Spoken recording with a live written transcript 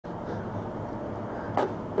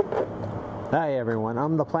Hi everyone,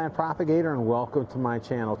 I'm the plant propagator and welcome to my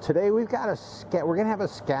channel. Today we're going to have a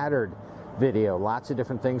scattered video, lots of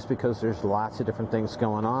different things because there's lots of different things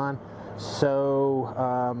going on. So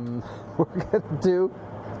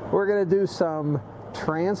we're going to do some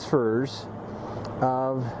transfers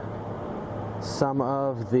of some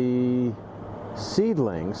of the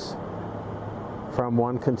seedlings from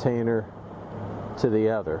one container to the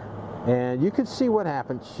other. And you can see what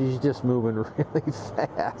happened. She's just moving really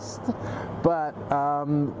fast. But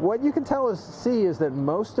what you can see is that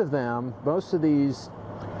most of these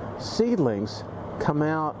seedlings come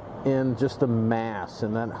out in just a mass,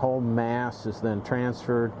 and that whole mass is then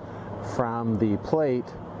transferred from the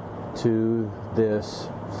plate to this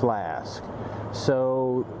flask.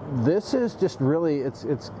 So this is just really,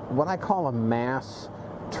 it's what I call a mass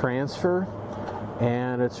transfer,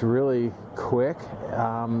 and it's really quick.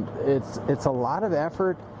 It's a lot of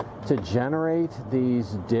effort to generate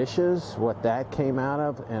these dishes, what that came out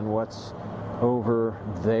of and what's over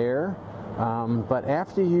there. But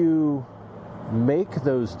after you make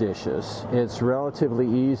those dishes, it's relatively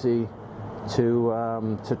easy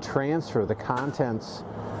to transfer the contents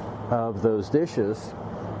of those dishes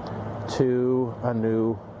to a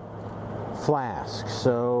new flask.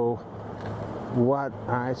 So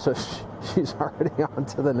so she's already on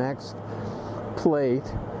to the next plate.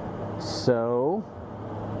 So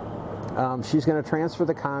she's going to transfer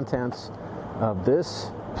the contents of this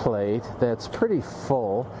plate that's pretty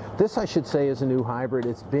full. This, I should say, is a new hybrid.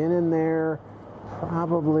 It's been in there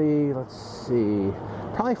probably, let's see,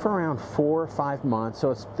 probably for around 4 or 5 months.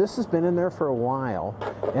 So this has been in there for a while,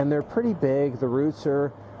 and they're pretty big. The roots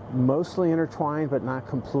are mostly intertwined, but not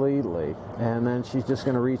completely. And then she's just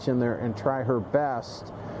going to reach in there and try her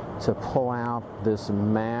best to pull out this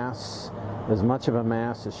mass, as much of a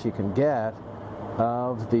mass as she can get,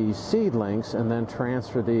 of these seedlings, and then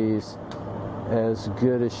transfer these as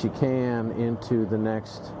good as she can into the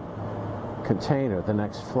next container, the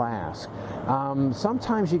next flask.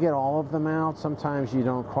 Sometimes you get all of them out, sometimes you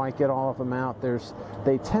don't quite get all of them out.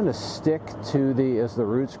 They tend to stick to as the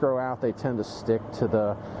roots grow out, they tend to stick to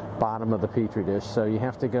the bottom of the Petri dish, so you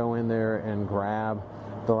have to go in there and grab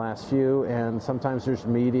the last few, and sometimes there's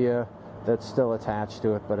media that's still attached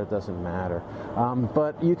to it, but it doesn't matter.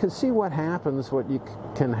 But you can see what happens. What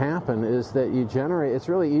can happen is that it's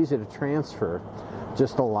really easy to transfer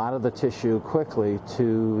just a lot of the tissue quickly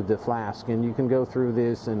to the flask, and you can go through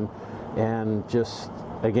this and just,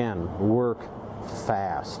 again, work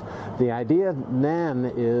fast. The idea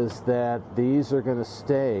then is that these are going to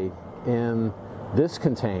stay in this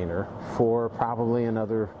container for probably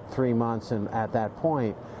another 3 months, and at that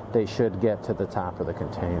point they should get to the top of the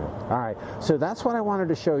container. All right, so that's what I wanted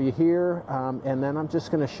to show you here, and then I'm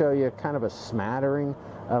just going to show you kind of a smattering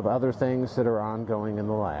of other things that are ongoing in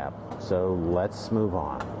the lab. So let's move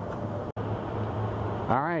on.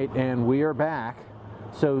 All right, and we are back.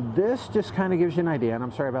 So this just kind of gives you an idea, and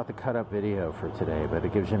I'm sorry about the cut up video for today, but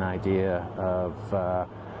it gives you an idea of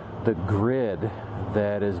the grid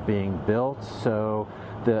that is being built. So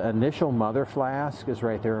the initial mother flask is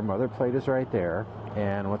right there, mother plate is right there,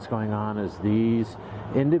 and what's going on is these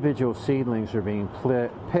individual seedlings are being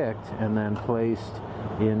picked and then placed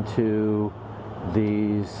into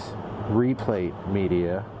these replate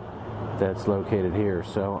media that's located here.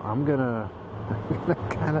 So I'm gonna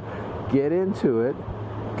kind of get into it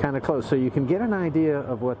kind of close so you can get an idea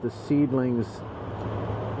of what the seedlings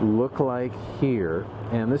look like here.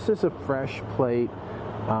 And this is a fresh plate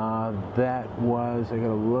that was, I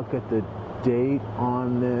gotta look at the date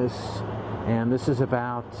on this, and this is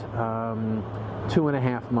about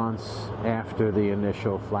 2.5 months after the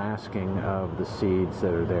initial flasking of the seeds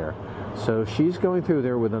that are there. So she's going through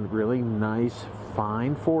there with a really nice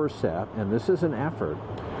fine forceps, and this is an effort.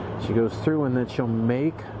 She goes through and then she'll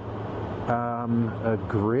make a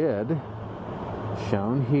grid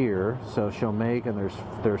shown here. So she'll make, and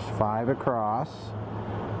there's 5 across,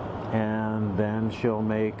 and then she'll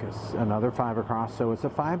make another 5 across. So it's a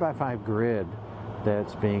 5 by 5 grid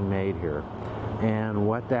that's being made here. And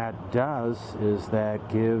what that does is that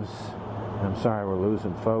gives, I'm sorry, we're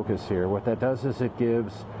losing focus here. What that does is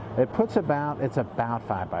it's about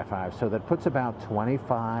 5 by 5. So that puts about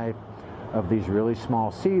 25 of these really small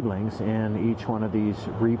seedlings in each one of these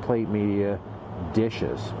replate media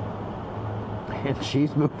dishes. And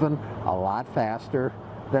she's moving a lot faster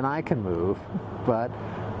than I can move, but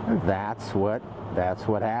that's what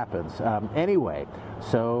happens. Anyway,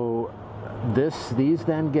 so these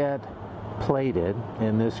then get plated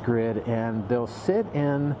in this grid, and they'll sit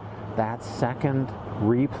in that second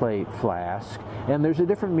replate flask. And there's a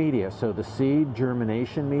different media, so the seed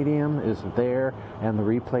germination medium is there and the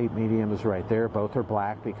replate medium is right there. Both are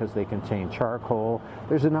black because they contain charcoal.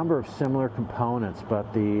 There's a number of similar components, but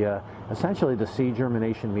essentially the seed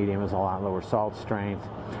germination medium is a lot lower salt strength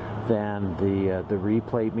than the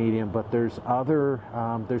replate medium, but there's other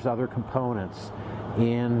components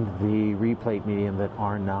in the replate medium that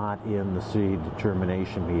are not in the seed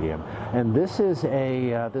germination medium. And this is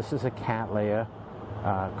a Cattleya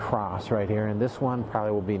cross right here, and this one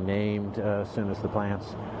probably will be named as soon as the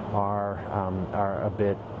plants are a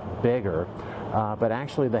bit bigger. But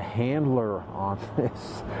actually, the handler on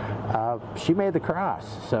this, she made the cross,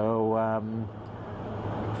 so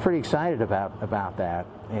pretty excited about that.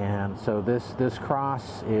 And so this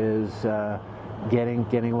cross is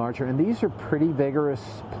getting larger, and these are pretty vigorous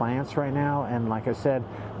plants right now. And like I said,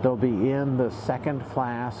 they'll be in the second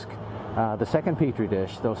flask. The second Petri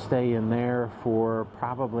dish. They'll stay in there for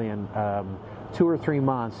probably 2 or 3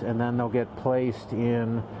 months, and then they'll get placed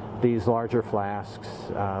in these larger flasks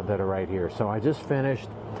that are right here. So I just finished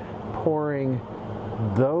pouring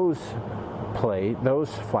those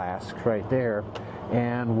flasks right there,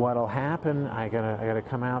 and what'll happen, I gotta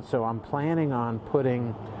come out. So I'm planning on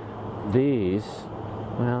putting these,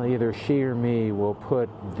 well, either she or me will put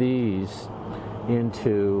these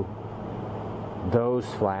into those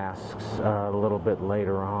flasks a little bit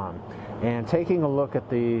later on. And taking a look at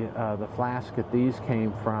the flask that these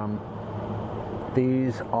came from,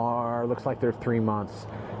 these are, looks like they're 3 months.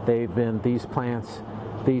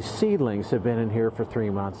 These seedlings have been in here for 3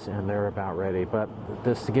 months, and they're about ready. But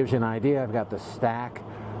this gives you an idea. I've got the stack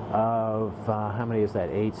of, how many is that,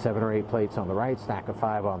 7 or 8 plates on the right, stack of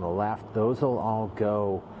 5 on the left. Those will all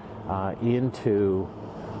go into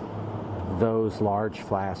those large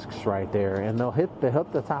flasks right there, and they'll hit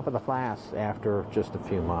the top of the flask after just a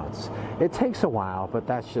few months. It takes a while, but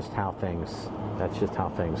that's just how things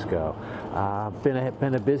go.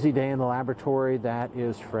 Been a busy day in the laboratory. That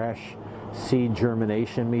is fresh seed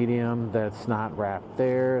germination medium that's not wrapped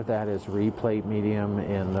there. That is replate medium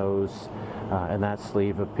in those and that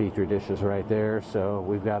sleeve of Petri dishes right there. So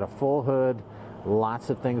we've got a full hood, lots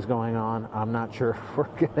of things going on. I'm not sure if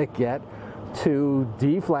we're gonna get to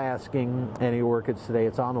deflasking any orchids today.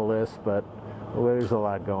 It's on the list, but there's a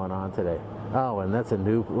lot going on today. Oh, and that's a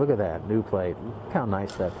new, look at that, new plate. Look how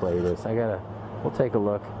nice that plate is. We'll take a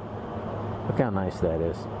look. Look how nice that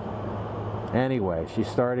is. Anyway, she's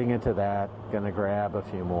starting into that, gonna grab a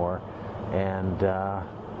few more, and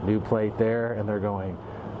new plate there, and they're going,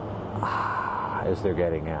 as they're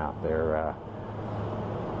getting out.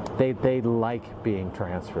 They like being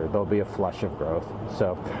transferred. There'll be a flush of growth.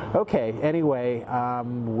 So, okay, anyway,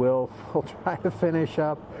 we'll try to finish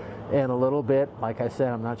up in a little bit. Like I said,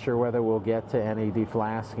 I'm not sure whether we'll get to any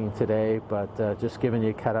deflasking today, but just giving you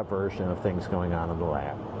a cut-up version of things going on in the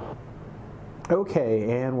lab.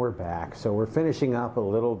 Okay, and we're back. So we're finishing up a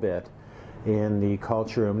little bit in the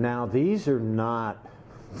culture room. Now, these are not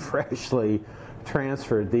freshly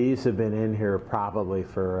transferred. These have been in here probably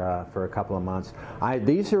for a couple of months.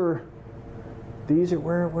 These are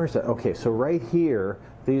where's that? Okay, so right here,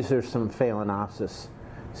 these are some Phalaenopsis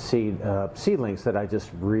seedlings that I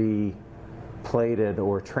just replated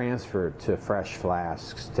or transferred to fresh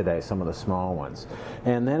flasks today, some of the small ones.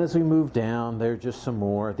 And then as we move down, there are just some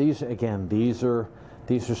more. These are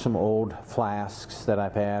some old flasks that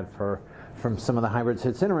I've had from some of the hybrids.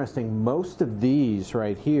 It's interesting, most of these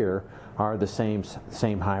right here are the same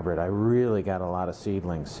hybrid. I really got a lot of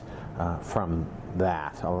seedlings from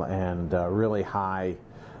that, and really high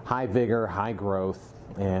vigor, high growth,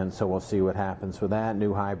 and so we'll see what happens with that.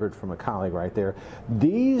 New hybrid from a colleague right there.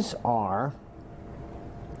 These are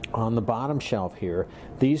on the bottom shelf here.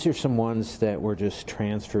 These are some ones that were just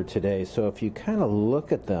transferred today. So if you kind of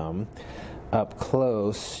look at them up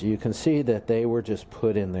close, you can see that they were just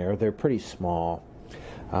put in there. They're pretty small.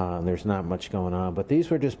 There's not much going on, but these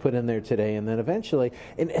were just put in there today, and then eventually,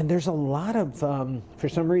 and there's a lot of, for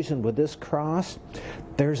some reason with this cross,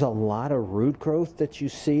 there's a lot of root growth that you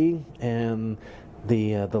see, and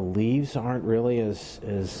the leaves aren't really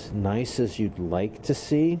as nice as you'd like to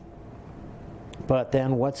see. But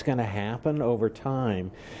then what's going to happen over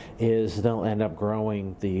time is they'll end up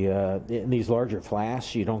growing in these larger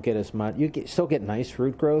flasks. You don't get as much. Still get nice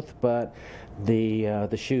root growth, but the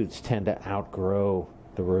shoots tend to outgrow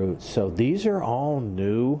the roots. So these are all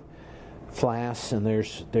new flasks, and they're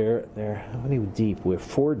how many deep? We're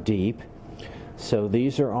 4 deep. So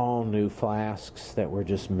these are all new flasks that were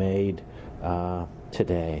just made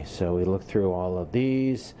today. So we look through all of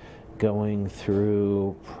these, going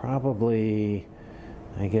through probably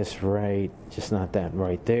I guess right, just not that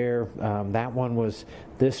right there. That one was,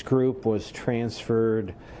 this group was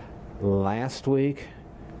transferred last week.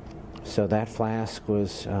 So that flask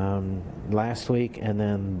was last week, and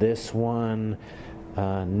then this one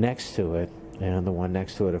next to it, and the one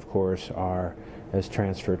next to it, of course, is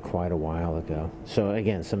transferred quite a while ago. So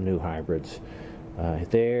again, some new hybrids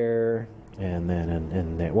there, and then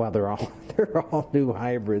in there. Well, they're all new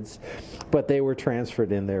hybrids, but they were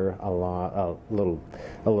transferred in there a little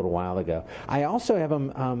while ago. I also have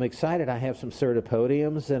I'm excited. I have some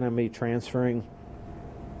certipodiums that I'm be transferring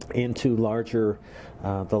into the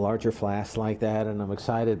larger flasks like that, and I'm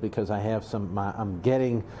excited because I have some. I'm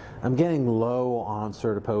getting low on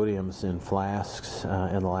certipodiums in flasks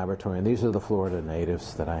in the laboratory, and these are the Florida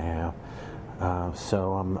natives that I have.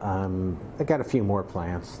 So I got a few more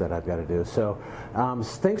plants that I've got to do. So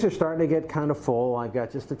things are starting to get kind of full. I've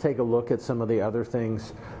got just to take a look at some of the other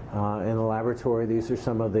things in the laboratory. These are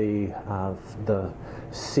some of the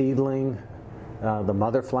seedling. The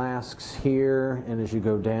mother flasks here, and as you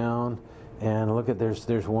go down, and look at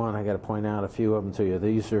there's one. I got to point out a few of them to you.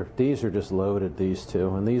 These are just loaded. These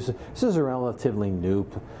two, and this is a relatively new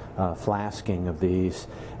flasking of these,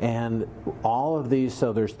 and all of these.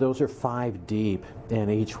 So those are 5 deep, and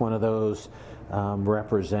each one of those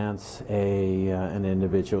represents an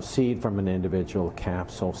individual seed from an individual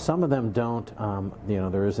capsule. Some of them don't.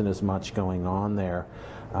 There isn't as much going on there.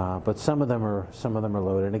 But some of them are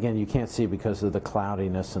loaded. And again, you can't see because of the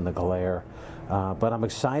cloudiness and the glare. But I'm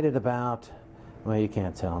excited about. Well, you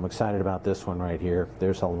can't tell. I'm excited about this one right here.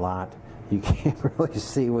 There's a lot. You can't really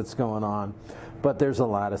see what's going on, but there's a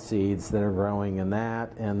lot of seeds that are growing in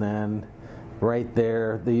that. And then right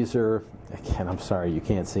there, these are. Again, I'm sorry, you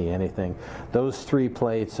can't see anything. Those 3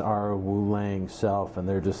 plates are Wu-Lang self, and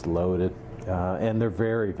they're just loaded, and they're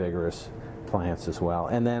very vigorous plants as well.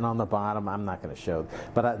 And then on the bottom, I'm not going to show,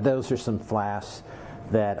 but those are some flasks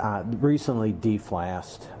that recently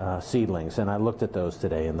deflasked seedlings, and I looked at those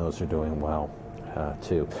today, and those are doing well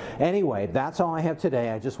too. Anyway, that's all I have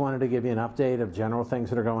today. I just wanted to give you an update of general things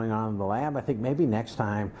that are going on in the lab. I think maybe next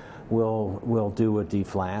time we'll do a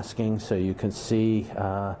deflasking so you can see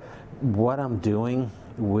what I'm doing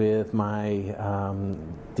with my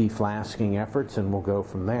deflasking efforts, and we'll go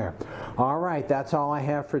from there. All right, that's all I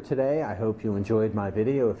have for today. I hope you enjoyed my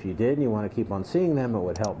video. If you did and you want to keep on seeing them, it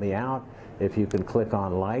would help me out if you can click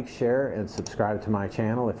on like, share, and subscribe to my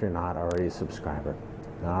channel if you're not already a subscriber.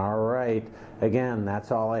 All right, again,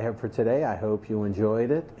 that's all I have for today. I hope you enjoyed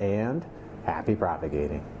it, and happy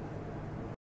propagating.